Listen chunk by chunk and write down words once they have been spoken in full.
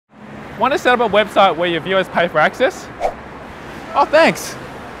Want to set up a website where your viewers pay for access? Oh, thanks.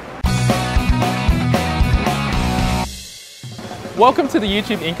 Welcome to the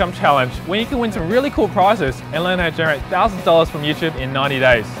YouTube Income Challenge, where you can win some really cool prizes and learn how to generate thousands of dollars from YouTube in 90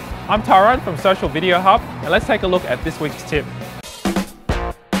 days. I'm Tyrone from Social Video Hub, and let's take a look at this week's tip.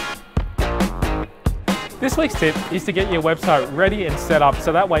 This week's tip is to get your website ready and set up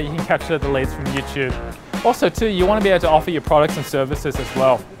so that way you can capture the leads from YouTube. Also too, you want to be able to offer your products and services as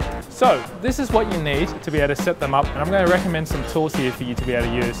well. So this is what you need to be able to set them up, and I'm going to recommend some tools here for you to be able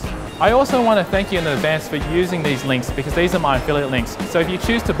to use. I also want to thank you in advance for using these links because these are my affiliate links. So if you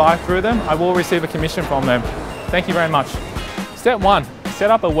choose to buy through them, I will receive a commission from them. Thank you very much. Step 1,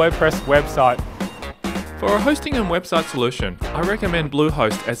 set up a WordPress website. For a hosting and website solution, I recommend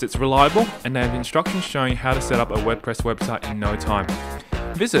Bluehost as it's reliable and they have instructions showing how to set up a WordPress website in no time.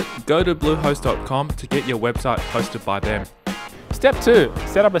 Visit go-to-bluehost.com to get your website hosted by them. Step 2,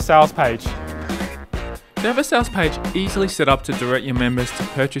 set up a sales page. To have a sales page easily set up to direct your members to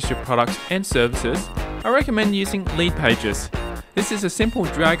purchase your products and services, I recommend using lead pages. This is a simple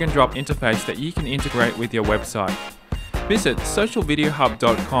drag and drop interface that you can integrate with your website. Visit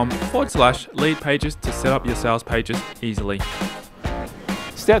socialvideohub.com/lead pages to set up your sales pages easily.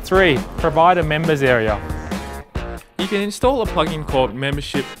 Step 3, provide a members area. You can install a plugin called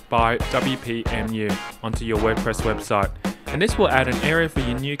Membership by WPMU onto your WordPress website, and this will add an area for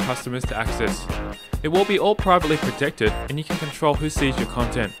your new customers to access. It will be all privately protected and you can control who sees your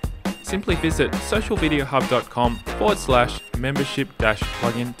content. Simply visit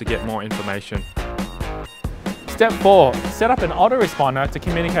socialvideohub.com/membership-plugin to get more information. Step 4, set up an autoresponder to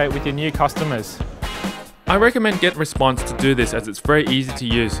communicate with your new customers. I recommend GetResponse to do this as it's very easy to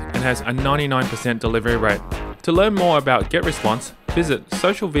use and has a 99% delivery rate. To learn more about GetResponse, visit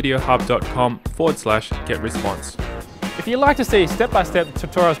socialvideohub.com/GetResponse. If you'd like to see step-by-step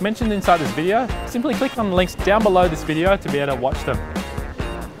tutorials mentioned inside this video, simply click on the links down below this video to be able to watch them.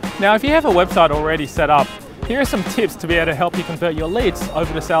 Now, if you have a website already set up, here are some tips to be able to help you convert your leads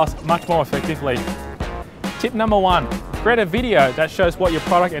over to sales much more effectively. Tip number 1, create a video that shows what your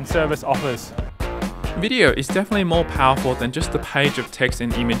product and service offers. Video is definitely more powerful than just a page of text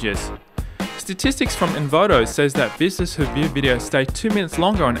and images. Statistics from Invodo says that visitors who view video stay 2 minutes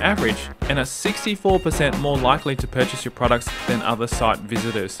longer on average and are 64% more likely to purchase your products than other site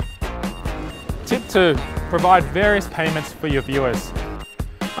visitors. Tip 2, provide various payments for your viewers.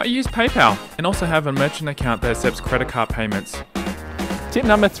 I use PayPal and also have a merchant account that accepts credit card payments. Tip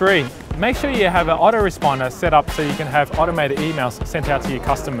number 3, make sure you have an autoresponder set up so you can have automated emails sent out to your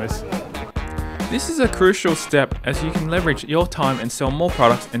customers. This is a crucial step as you can leverage your time and sell more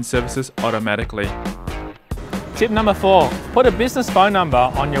products and services automatically. Tip number 4, put a business phone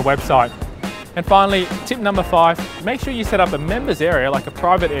number on your website. And finally, tip number 5, make sure you set up a members area, like a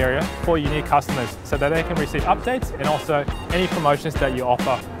private area, for your new customers so that they can receive updates and also any promotions that you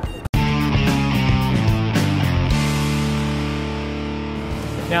offer.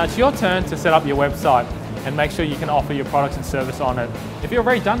 Now it's your turn to set up your website and make sure you can offer your products and service on it. If you've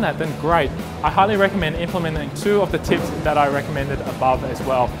already done that, then great. I highly recommend implementing 2 of the tips that I recommended above as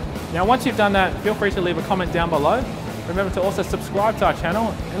well. Now once you've done that, feel free to leave a comment down below. Remember to also subscribe to our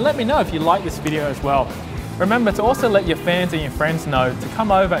channel and let me know if you like this video as well. Remember to also let your fans and your friends know to come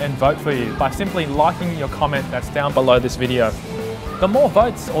over and vote for you by simply liking your comment that's down below this video. The more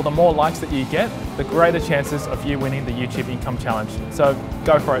votes or the more likes that you get, the greater chances of you winning the YouTube Income Challenge. So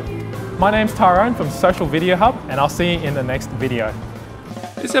go for it. My name's Tyrone from Social Video Hub, and I'll see you in the next video.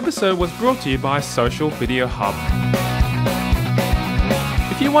 This episode was brought to you by Social Video Hub.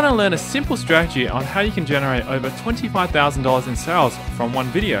 If you want to learn a simple strategy on how you can generate over $25,000 in sales from one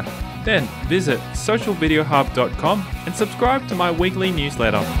video, then visit socialvideohub.com and subscribe to my weekly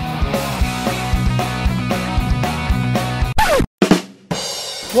newsletter.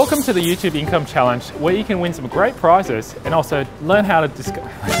 Welcome to the YouTube Income Challenge, where you can win some great prizes and also learn how to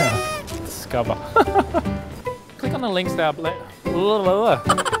discover. Click on the links down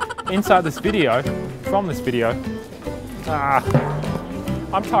inside this video, from this video.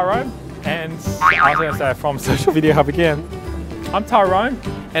 I'm Tyrone, and I was going to say from Social Video Hub again. I'm Tyrone,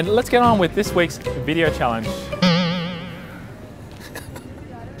 and let's get on with this week's video challenge.